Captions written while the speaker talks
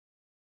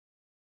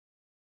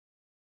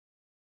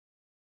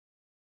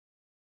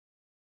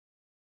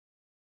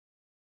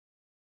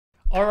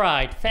All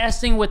right,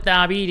 fasting with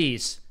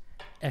diabetes,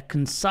 a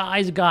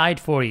concise guide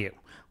for you.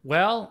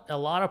 Well, a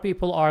lot of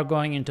people are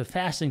going into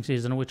fasting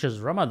season, which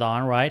is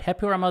Ramadan, right?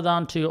 Happy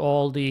Ramadan to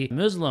all the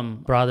Muslim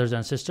brothers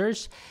and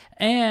sisters.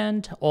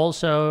 And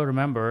also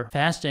remember,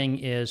 fasting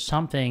is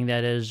something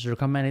that is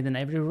recommended in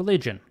every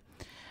religion.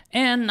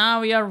 And now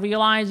we are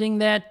realizing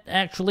that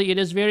actually it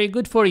is very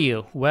good for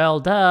you. Well,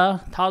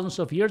 thousands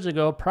of years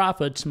ago,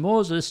 prophets,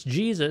 Moses,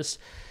 Jesus,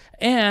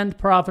 and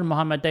Prophet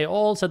Muhammad, they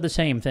all said the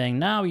same thing.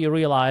 Now you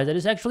realize that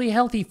it's actually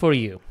healthy for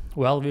you.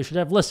 Well, we should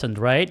have listened,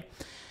 right?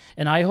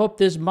 And I hope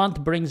this month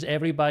brings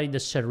everybody the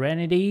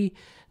serenity,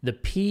 the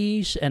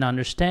peace, and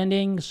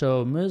understanding.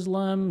 So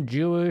Muslim,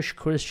 Jewish,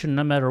 Christian,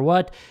 no matter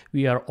what,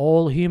 we are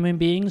all human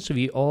beings.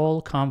 We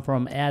all come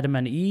from Adam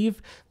and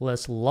Eve.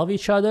 Let's love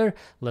each other.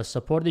 Let's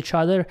support each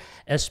other,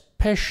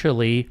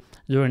 especially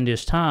during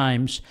these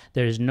times.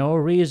 There is no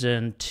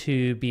reason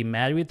to be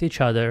mad with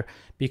each other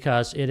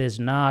because it is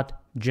not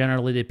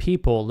generally the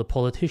people. The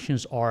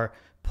politicians are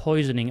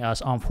poisoning us,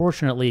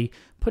 unfortunately,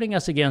 putting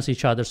us against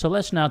each other. So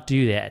let's not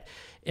do that.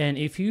 And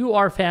if you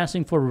are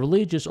fasting for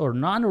religious or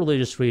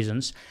non-religious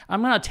reasons,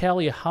 I'm going to tell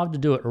you how to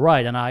do it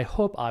right, and I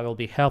hope I will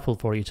be helpful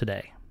for you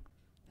today.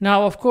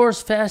 Now, of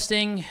course,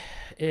 fasting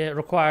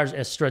requires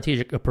a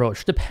strategic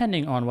approach,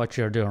 depending on what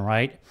you're doing,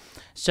 right?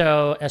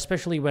 So,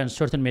 especially when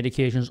certain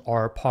medications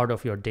are part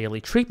of your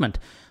daily treatment.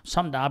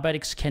 Some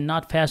diabetics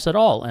cannot fast at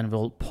all, and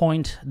we'll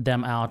point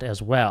them out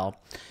as well.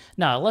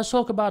 Now, let's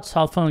talk about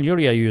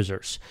sulfonylurea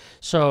users.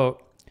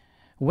 So,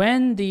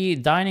 when the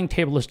dining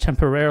table is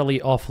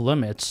temporarily off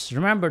limits,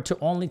 remember to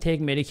only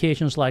take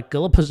medications like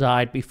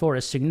glipizide before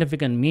a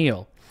significant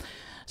meal.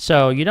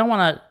 So you don't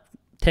want to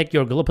take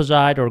your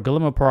glipizide or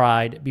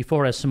glimepiride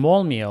before a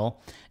small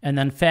meal and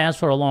then fast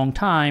for a long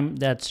time.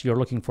 You're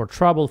looking for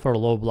trouble for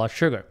low blood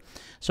sugar.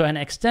 So an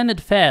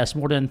extended fast,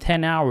 more than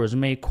 10 hours,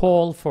 may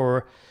call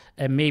for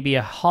maybe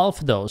a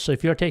half dose. So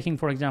if you're taking,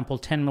 for example,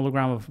 10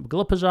 milligrams of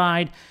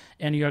glipizide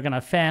and you're going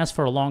to fast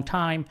for a long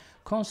time,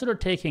 consider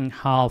taking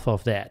half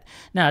of that.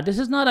 Now, this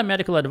is not a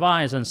medical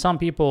advice, and some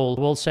people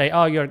will say,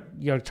 oh,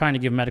 you're trying to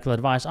give medical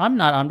advice. I'm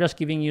not. I'm just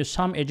giving you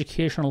some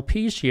educational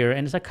piece here,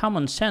 and it's a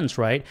common sense,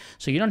 right?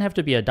 So you don't have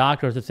to be a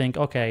doctor to think,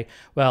 okay,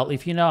 well,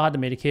 if you know how the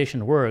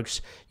medication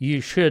works,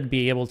 you should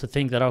be able to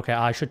think that, okay,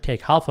 I should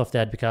take half of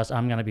that because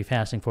I'm going to be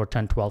fasting for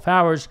 10, 12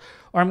 hours,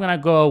 or I'm going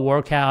to go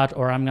work out,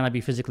 or I'm going to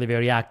be physically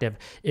very active.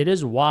 It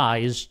is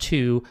wise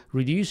to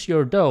reduce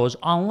your dose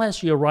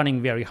unless you're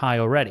running very high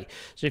already.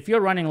 So if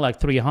you're running like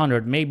 300,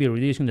 maybe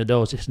reducing the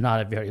dose is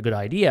not a very good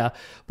idea,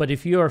 but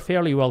if you're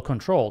fairly well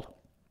controlled.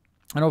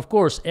 And of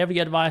course, every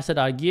advice that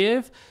I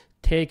give,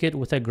 take it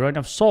with a grain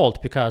of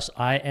salt because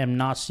I am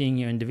not seeing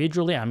you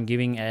individually. I'm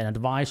giving an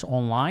advice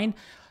online,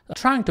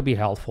 trying to be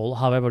helpful.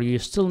 However, you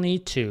still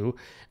need to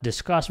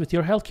discuss with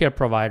your healthcare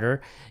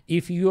provider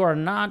if you are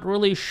not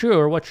really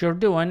sure what you're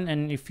doing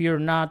and if you're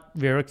not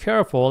very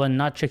careful and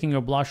not checking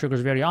your blood sugars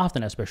very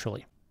often,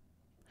 especially.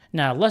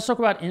 Now, let's talk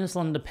about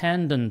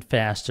insulin-dependent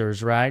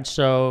fasters, right?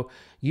 So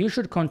you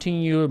should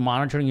continue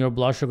monitoring your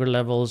blood sugar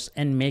levels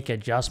and make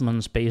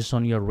adjustments based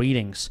on your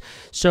readings.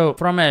 So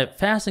from a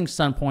fasting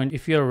standpoint,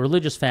 if you're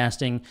religious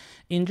fasting,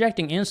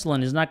 injecting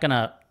insulin is not going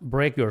to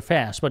break your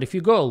fast. But if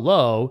you go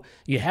low,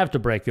 you have to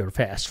break your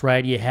fast,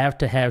 right? You have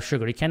to have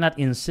sugar. You cannot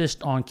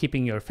insist on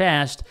keeping your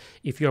fast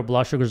if your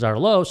blood sugars are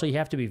low, so you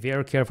have to be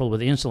very careful with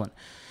insulin.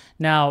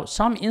 Now,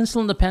 some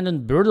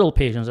insulin-dependent brittle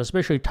patients,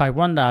 especially type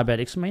 1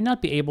 diabetics, may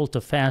not be able to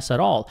fast at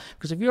all.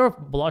 Because if your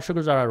blood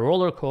sugars are a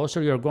roller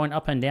coaster, you're going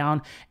up and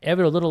down,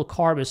 every little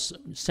carb is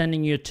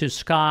sending you to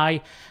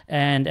sky,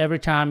 and every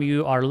time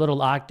you are a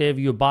little active,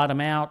 you bottom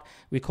out.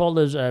 We call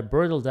this a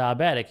brittle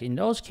diabetic. In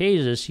those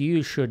cases,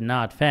 you should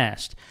not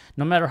fast.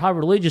 No matter how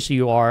religious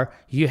you are,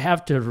 you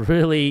have to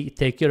really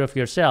take care of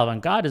yourself.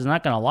 And God is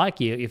not going to like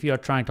you if you're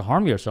trying to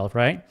harm yourself,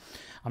 right?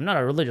 I'm not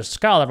a religious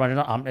scholar,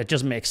 but it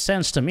just makes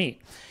sense to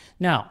me.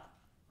 Now,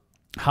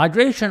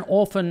 hydration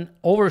often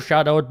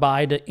overshadowed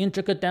by the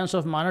intricate dance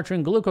of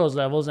monitoring glucose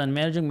levels and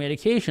managing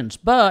medications,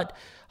 but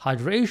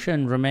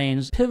hydration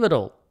remains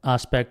pivotal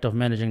aspect of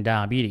managing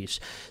diabetes.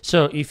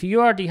 So if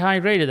you are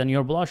dehydrated and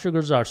your blood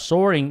sugars are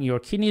soaring, your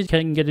kidneys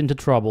can get into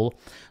trouble.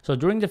 So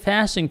during the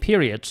fasting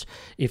periods,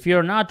 if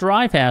you're not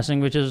dry fasting,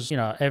 which is,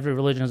 every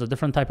religion has a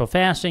different type of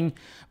fasting,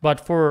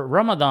 but for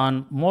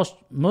Ramadan, most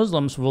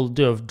Muslims will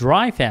do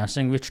dry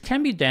fasting, which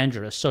can be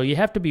dangerous. So you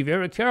have to be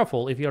very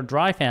careful if you're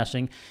dry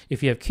fasting,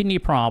 if you have kidney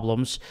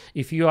problems,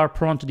 if you are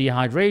prone to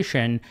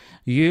dehydration,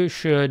 you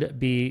should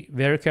be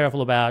very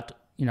careful about,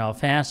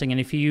 fasting. And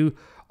if you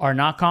are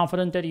not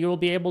confident that you will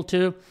be able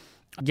to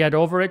get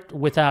over it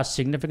without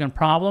significant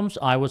problems,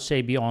 I would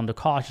say be on the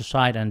cautious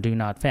side and do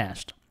not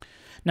fast.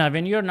 Now,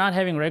 when you're not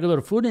having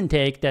regular food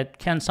intake, that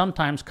can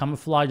sometimes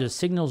camouflage the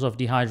signals of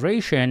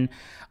dehydration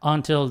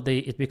until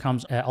it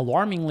becomes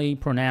alarmingly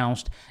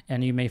pronounced,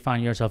 and you may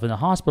find yourself in the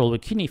hospital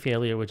with kidney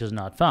failure, which is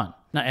not fun.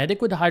 Now,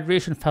 adequate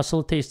hydration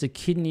facilitates the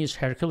kidney's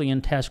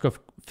Herculean task of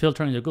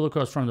filtering the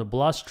glucose from the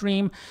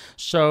bloodstream.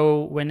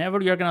 So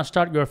whenever you're going to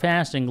start your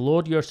fasting,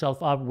 load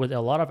yourself up with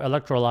a lot of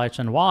electrolytes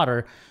and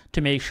water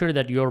to make sure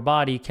that your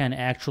body can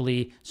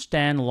actually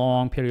stand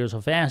long periods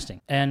of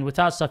fasting. And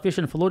without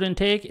sufficient fluid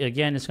intake,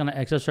 again, it's going to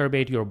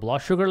exacerbate your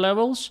blood sugar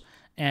levels,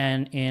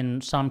 and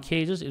in some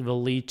cases, it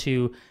will lead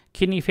to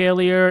kidney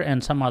failure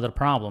and some other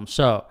problems.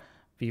 So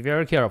be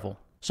very careful.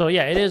 So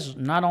yeah, it is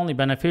not only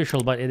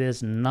beneficial, but it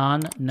is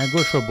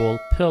non-negotiable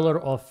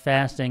pillar of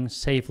fasting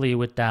safely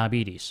with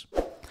diabetes.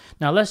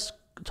 Now let's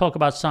talk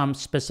about some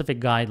specific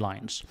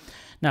guidelines.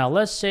 Now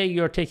let's say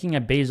you're taking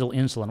a basal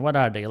insulin. What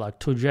are they? Like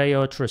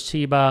Toujeo,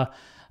 Tresiba,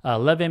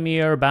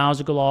 Levemir,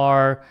 Basal,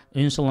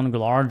 insulin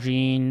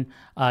glargine,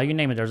 you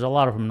name it. There's a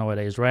lot of them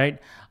nowadays, right?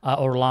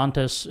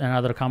 Orlantus,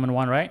 another common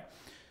one, right?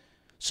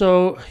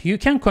 So you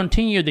can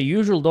continue the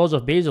usual dose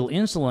of basal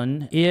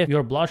insulin if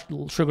your blood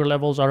sugar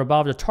levels are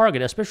above the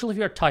target, especially if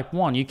you're type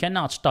 1. You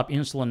cannot stop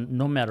insulin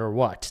no matter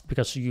what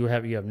because you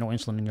have no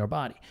insulin in your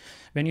body.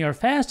 When you're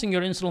fasting,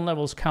 your insulin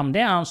levels come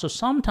down. So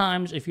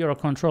sometimes if you're a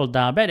controlled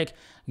diabetic,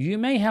 you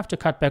may have to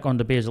cut back on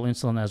the basal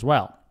insulin as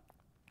well.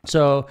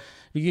 So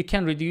you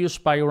can reduce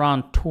by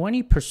around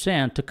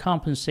 20% to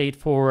compensate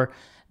for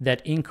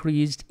that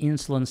increased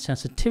insulin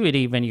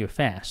sensitivity when you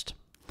fast.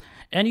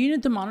 And you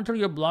need to monitor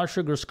your blood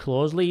sugars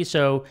closely.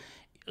 So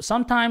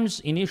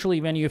sometimes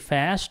initially when you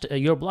fast,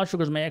 your blood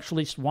sugars may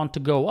actually want to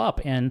go up,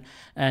 and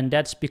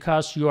that's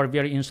because you are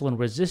very insulin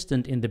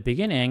resistant in the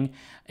beginning,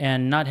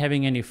 and not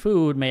having any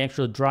food may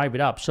actually drive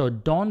it up. So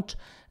don't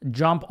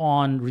jump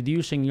on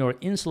reducing your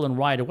insulin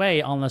right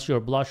away unless your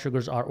blood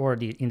sugars are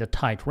already in the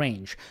tight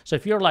range. So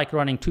if you're like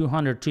running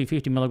 200,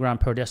 250 milligram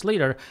per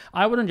deciliter,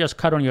 I wouldn't just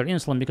cut on your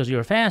insulin because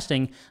you're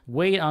fasting.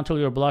 Wait until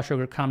your blood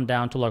sugar come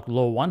down to like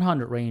low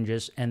 100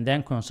 ranges and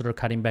then consider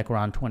cutting back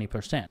around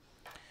 20%.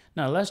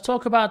 Now let's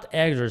talk about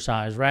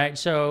exercise, right?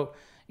 So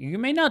you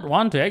may not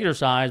want to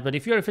exercise, but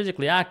if you're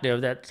physically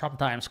active, that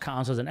sometimes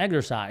counts as an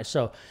exercise.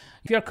 So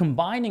if you're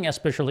combining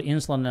especially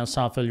insulin and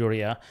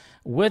sulfonylurea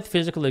with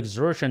physical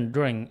exertion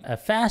during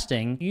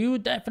fasting, you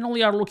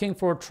definitely are looking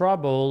for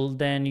trouble.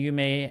 Then you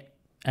may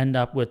end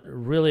up with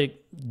really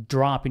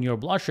drop in your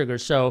blood sugar.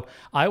 So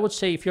I would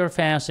say if you're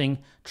fasting,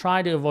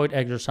 try to avoid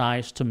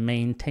exercise to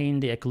maintain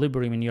the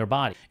equilibrium in your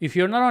body. If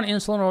you're not on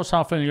insulin or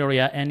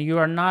sulfonylurea and you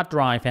are not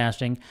dry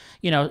fasting,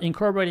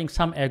 incorporating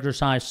some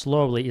exercise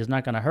slowly is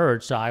not going to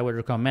hurt. So I would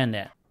recommend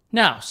that.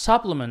 Now,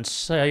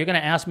 supplements. You're going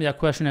to ask me that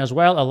question as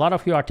well. A lot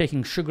of you are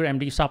taking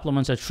SugarMD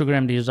supplements at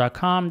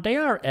sugarmds.com. They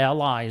are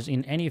allies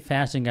in any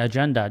fasting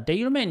agenda.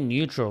 They remain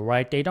neutral,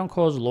 right? They don't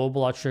cause low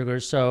blood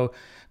sugar, so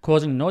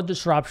causing no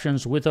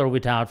disruptions with or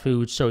without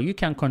food. So you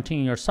can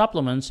continue your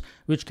supplements,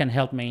 which can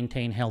help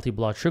maintain healthy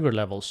blood sugar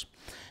levels.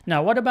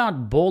 Now, what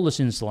about bolus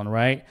insulin,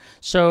 right?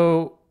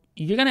 So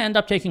you're going to end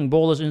up taking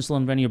bolus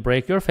insulin when you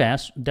break your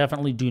fast.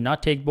 Definitely do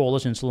not take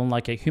bolus insulin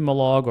like a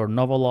Humalog or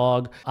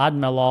Novolog,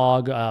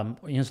 Admelog,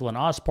 insulin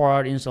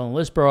Aspart, insulin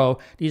Lispro.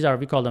 These are,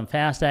 we call them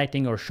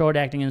fast-acting or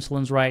short-acting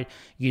insulins, right?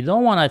 You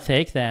don't want to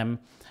take them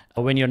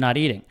when you're not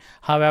eating.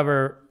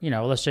 However,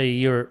 let's say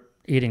you're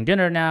eating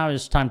dinner now,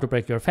 it's time to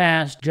break your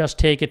fast, just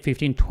take it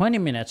 15-20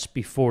 minutes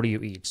before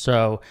you eat.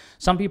 So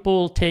some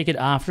people take it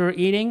after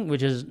eating,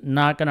 which is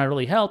not going to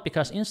really help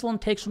because insulin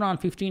takes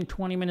around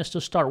 15-20 minutes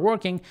to start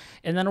working,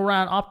 and then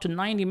around up to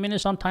 90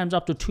 minutes, sometimes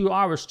up to 2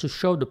 hours to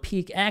show the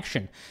peak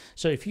action.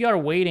 So if you are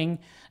waiting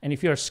and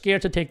if you're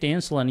scared to take the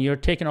insulin, you're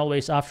taking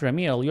always after a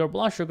meal, your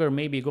blood sugar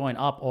may be going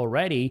up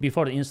already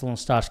before the insulin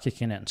starts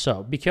kicking in.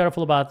 So be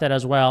careful about that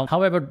as well.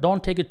 However,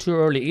 don't take it too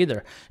early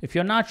either. If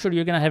you're not sure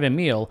you're going to have a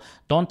meal,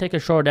 don't take a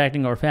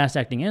short-acting or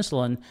fast-acting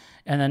insulin,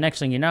 and the next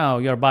thing you know,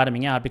 you're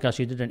bottoming out because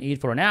you didn't eat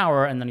for an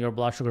hour, and then your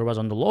blood sugar was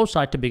on the low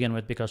side to begin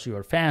with because you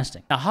were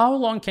fasting. Now, how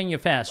long can you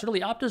fast?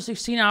 Really, up to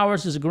 16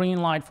 hours is a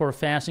green light for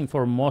fasting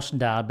for most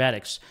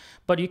diabetics.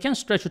 But you can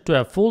stretch it to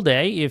a full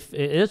day if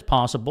it is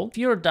possible. If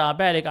you're a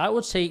diabetic, I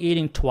would say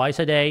eating twice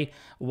a day,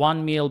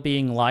 one meal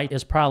being light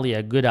is probably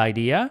a good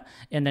idea.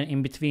 And then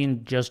in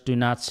between, just do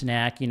not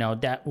snack.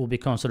 That will be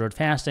considered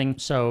fasting.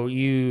 So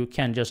you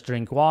can just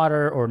drink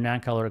water or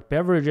non-caloric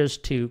beverages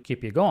to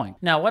keep you going.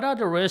 Now, what are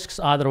the risks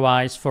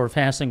otherwise for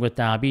fasting with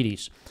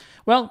diabetes?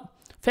 Well,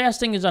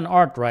 fasting is an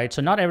art, right?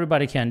 So not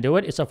everybody can do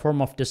it. It's a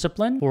form of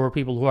discipline for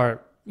people who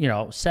are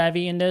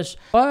savvy in this,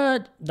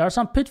 but there are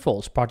some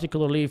pitfalls,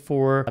 particularly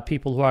for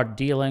people who are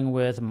dealing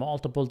with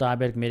multiple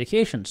diabetic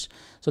medications.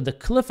 So the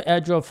cliff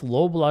edge of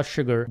low blood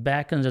sugar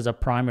beckons as a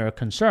primary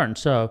concern.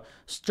 So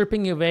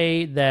stripping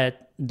away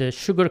the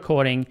sugar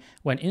coating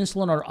when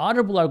insulin or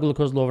other blood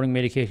glucose lowering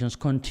medications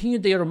continue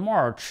their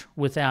march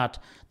without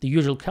the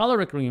usual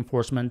caloric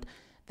reinforcement,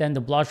 then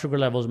the blood sugar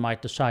levels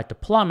might decide to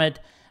plummet,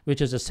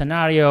 which is a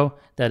scenario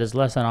that is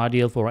less than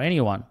ideal for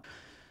anyone.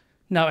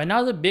 Now,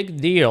 another big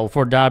deal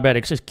for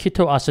diabetics is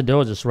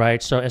ketoacidosis,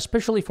 right? So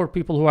especially for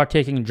people who are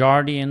taking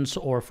Jardiance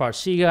or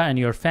Farxiga and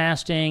you're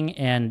fasting,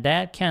 and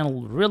that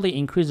can really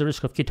increase the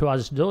risk of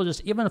ketoacidosis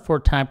even for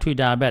type 2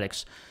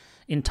 diabetics.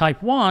 In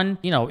type 1,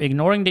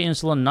 ignoring the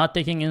insulin, not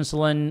taking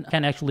insulin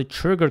can actually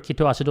trigger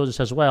ketoacidosis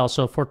as well.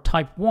 So for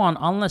type 1,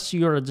 unless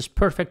you're this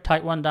perfect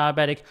type 1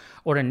 diabetic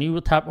or a new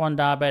type 1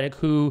 diabetic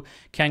who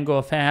can go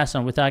fast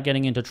and without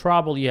getting into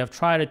trouble, you have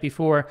tried it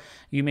before,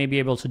 you may be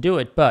able to do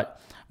it.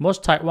 But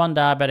most type 1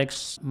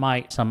 diabetics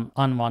might some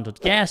unwanted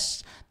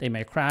guests. They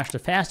may crash the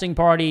fasting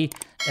party,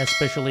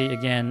 especially,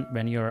 again,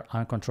 when you're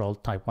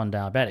uncontrolled type 1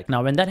 diabetic.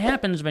 Now, when that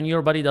happens, when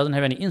your body doesn't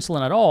have any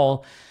insulin at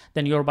all,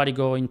 then your body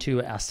go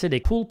into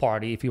acidic pool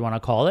party, if you want to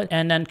call it.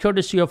 And then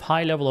courtesy of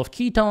high level of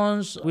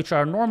ketones, which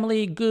are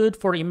normally good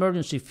for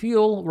emergency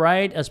fuel,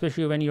 right?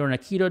 Especially when you're on a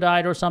keto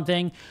diet or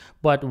something.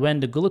 But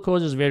when the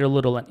glucose is very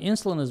little and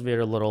insulin is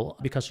very little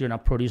because you're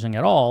not producing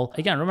at all,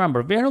 again,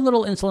 remember, very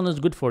little insulin is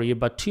good for you,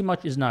 but too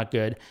much is not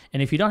good.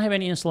 And if you don't have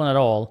any insulin at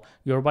all,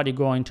 your body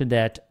go into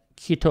that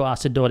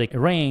ketoacidotic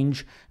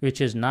range,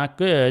 which is not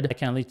good. It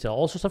can lead to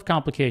all sorts of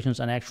complications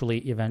and actually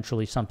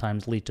eventually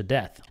sometimes lead to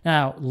death.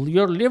 Now,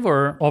 your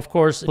liver, of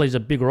course, plays a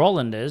big role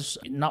in this.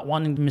 Not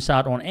wanting to miss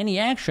out on any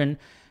action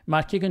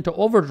might kick into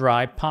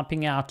overdrive,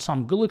 pumping out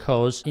some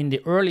glucose in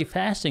the early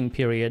fasting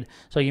period.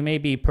 So you may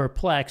be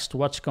perplexed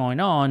what's going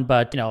on,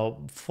 but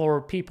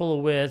for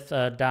people with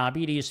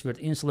diabetes, with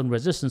insulin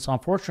resistance,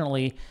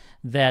 unfortunately,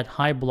 that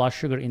high blood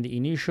sugar in the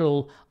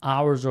initial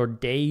hours or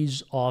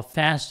days of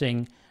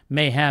fasting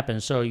may happen.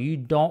 So you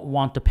don't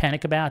want to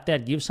panic about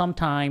that. Give some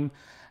time.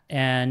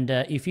 And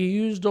if you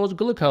use those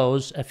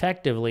glucose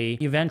effectively,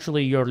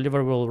 eventually your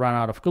liver will run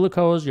out of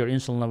glucose, your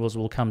insulin levels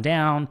will come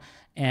down.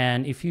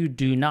 And if you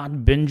do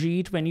not binge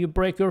eat when you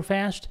break your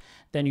fast,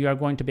 then you are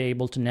going to be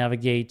able to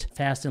navigate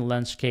fasting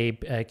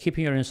landscape,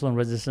 keeping your insulin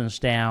resistance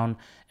down,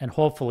 and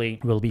hopefully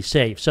will be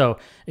safe. So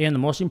again, the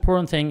most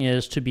important thing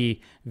is to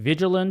be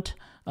vigilant.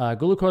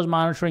 Glucose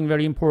monitoring,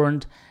 very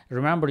important.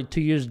 Remember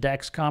to use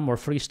Dexcom or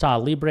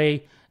Freestyle Libre.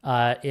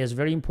 Is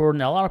very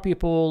important. A lot of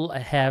people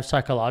have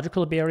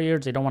psychological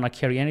barriers. They don't want to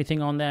carry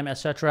anything on them,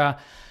 etc.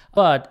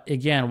 But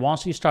again,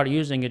 once you start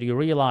using it, you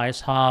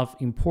realize how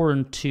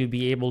important to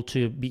be able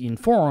to be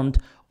informed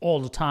all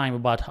the time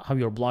about how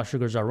your blood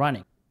sugars are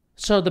running.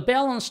 So the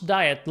balanced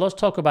diet, let's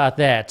talk about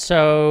that.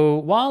 So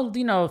while,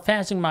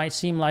 fasting might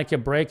seem like a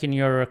break in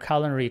your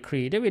culinary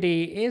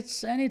creativity,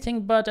 it's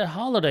anything but a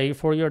holiday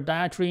for your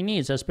dietary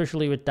needs,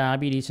 especially with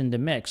diabetes in the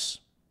mix.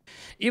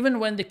 Even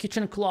when the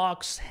kitchen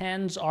clock's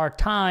hands are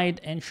tied,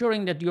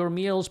 ensuring that your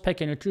meals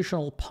pack a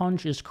nutritional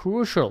punch is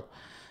crucial.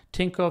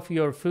 Think of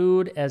your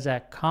food as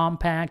a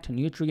compact,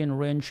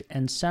 nutrient-rich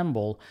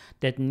ensemble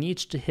that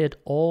needs to hit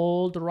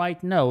all the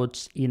right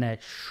notes in a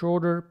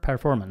shorter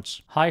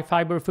performance.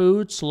 High-fiber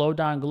foods slow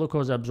down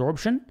glucose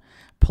absorption,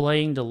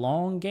 playing the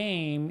long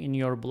game in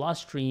your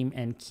bloodstream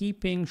and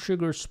keeping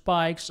sugar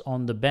spikes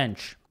on the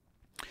bench.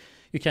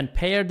 You can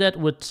pair that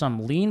with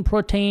some lean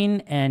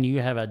protein and you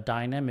have a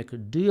dynamic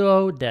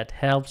duo that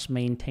helps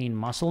maintain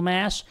muscle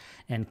mass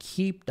and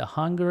keep the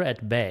hunger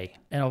at bay.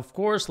 And of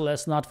course,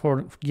 let's not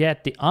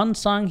forget the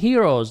unsung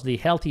heroes, the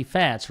healthy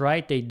fats,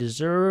 right? They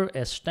deserve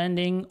a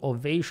standing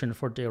ovation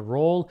for their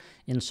role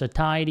in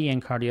satiety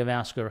and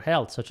cardiovascular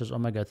health, such as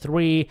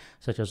omega-3,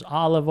 such as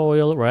olive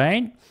oil,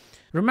 right?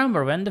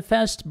 Remember, when the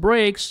fast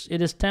breaks,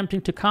 it is tempting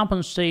to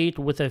compensate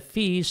with a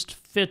feast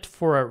fit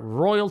for a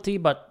royalty,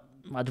 but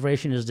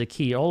moderation is the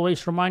key.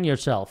 Always remind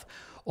yourself,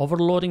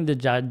 overloading the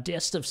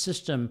digestive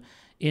system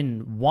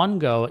in one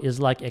go is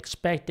like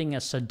expecting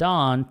a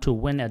sedan to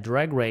win a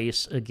drag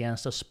race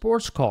against a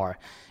sports car.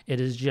 It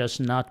is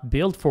just not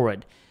built for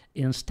it.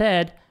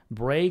 Instead,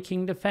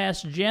 breaking the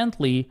fast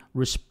gently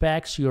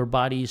respects your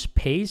body's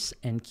pace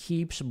and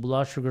keeps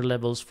blood sugar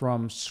levels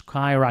from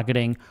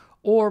skyrocketing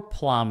or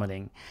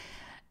plummeting.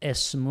 A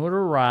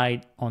smoother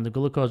ride on the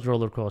glucose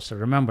roller coaster.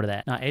 Remember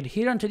that. Now,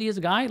 adherence to these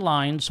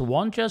guidelines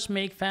won't just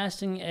make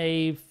fasting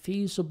a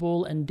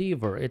feasible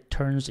endeavor. It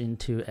turns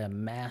into a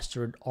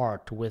mastered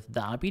art with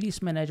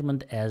diabetes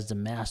management as the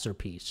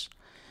masterpiece.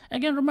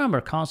 Again,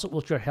 remember, consult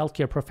with your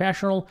healthcare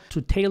professional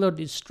to tailor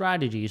these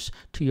strategies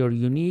to your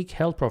unique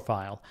health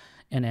profile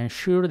and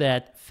ensure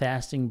that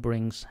fasting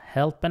brings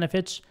health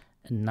benefits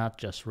and not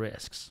just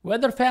risks.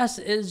 Whether fast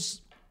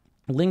is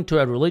linked to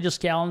a religious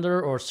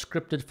calendar or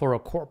scripted for a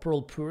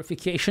corporal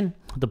purification,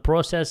 the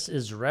process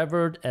is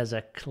revered as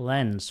a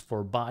cleanse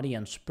for body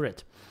and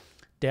spirit.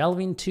 Delve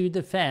into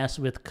the fast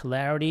with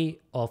clarity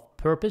of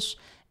purpose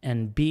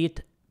and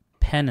beat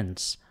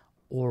penance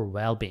or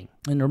well-being.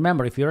 And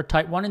remember, if you're a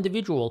type 1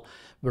 individual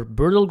with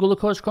brutal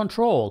glucose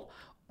control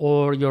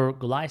or your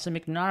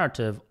glycemic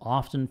narrative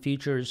often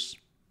features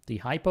the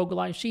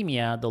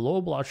hypoglycemia, the low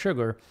blood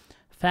sugar,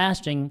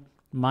 fasting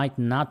might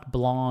not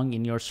belong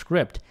in your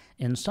script.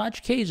 In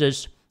such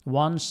cases,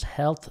 one's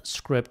health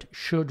script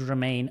should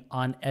remain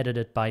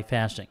unedited by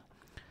fasting.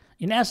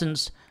 In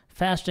essence,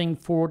 fasting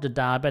for the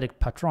diabetic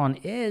patron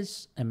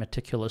is a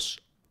meticulous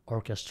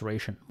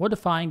orchestration,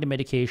 modifying the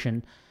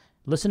medication,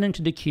 listening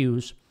to the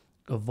cues,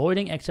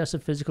 avoiding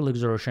excessive physical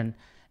exertion,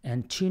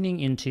 and tuning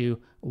into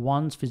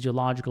one's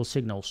physiological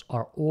signals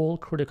are all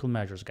critical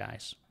measures,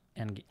 guys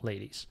and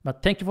ladies.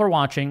 But thank you for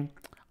watching.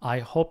 I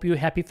hope you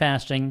happy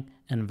fasting,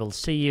 and we'll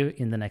see you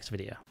in the next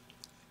video.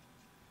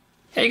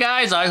 Hey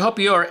guys, I hope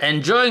you're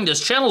enjoying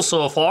this channel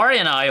so far,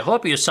 and I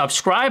hope you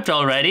subscribed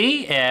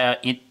already.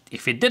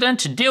 If you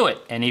didn't, do it.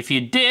 And if you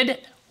did,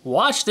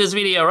 watch this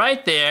video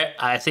right there.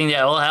 I think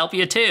that will help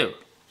you too.